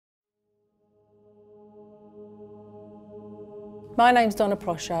My name's Donna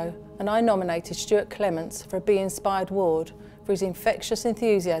Prosho and I nominated Stuart Clements for a Be Inspired Award for his infectious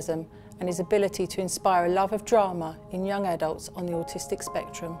enthusiasm and his ability to inspire a love of drama in young adults on the autistic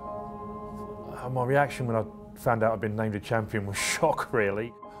spectrum. My reaction when I found out I'd been named a champion was shock,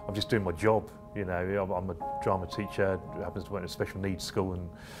 really. I'm just doing my job, you know. I'm a drama teacher who happens to work in a special needs school and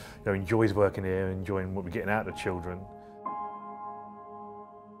enjoys working here, enjoying what we're getting out of the children.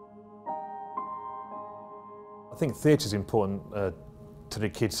 I think theatre's important to the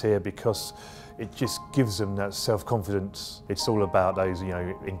kids here because it just gives them that self-confidence. It's all about those,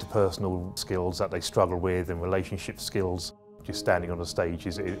 interpersonal skills that they struggle with and relationship skills. Just standing on a stage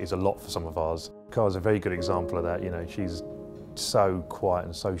is a lot for some of ours. Kara's a very good example of that. she's so quiet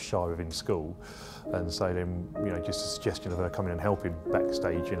and so shy within school, and so then just a suggestion of her coming and helping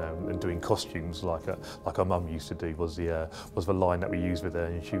backstage, and doing costumes like her mum used to do was the line that we used with her,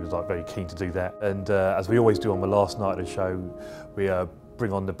 and she was very keen to do that. And as we always do on the last night of the show, we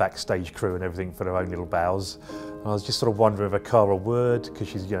bring on the backstage crew and everything for their own little bows. And I was just sort of wondering if Kara would, because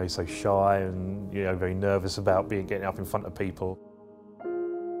she's so shy and very nervous about getting up in front of people.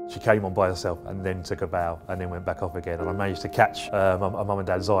 She came on by herself and then took a bow and then went back off again, and I managed to catch my mum and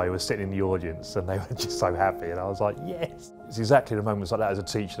dad's eye, who were sitting in the audience, and they were just so happy, and I was like, yes! It's exactly the moments like that as a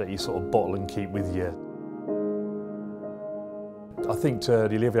teacher that you sort of bottle and keep with you. I think to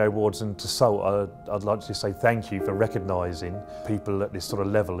the Olivier Awards and to SALT, I'd like to say thank you for recognising people at this sort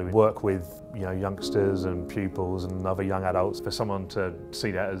of level who work with youngsters and pupils and other young adults. For someone to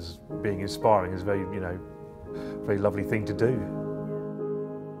see that as being inspiring is a very, very lovely thing to do.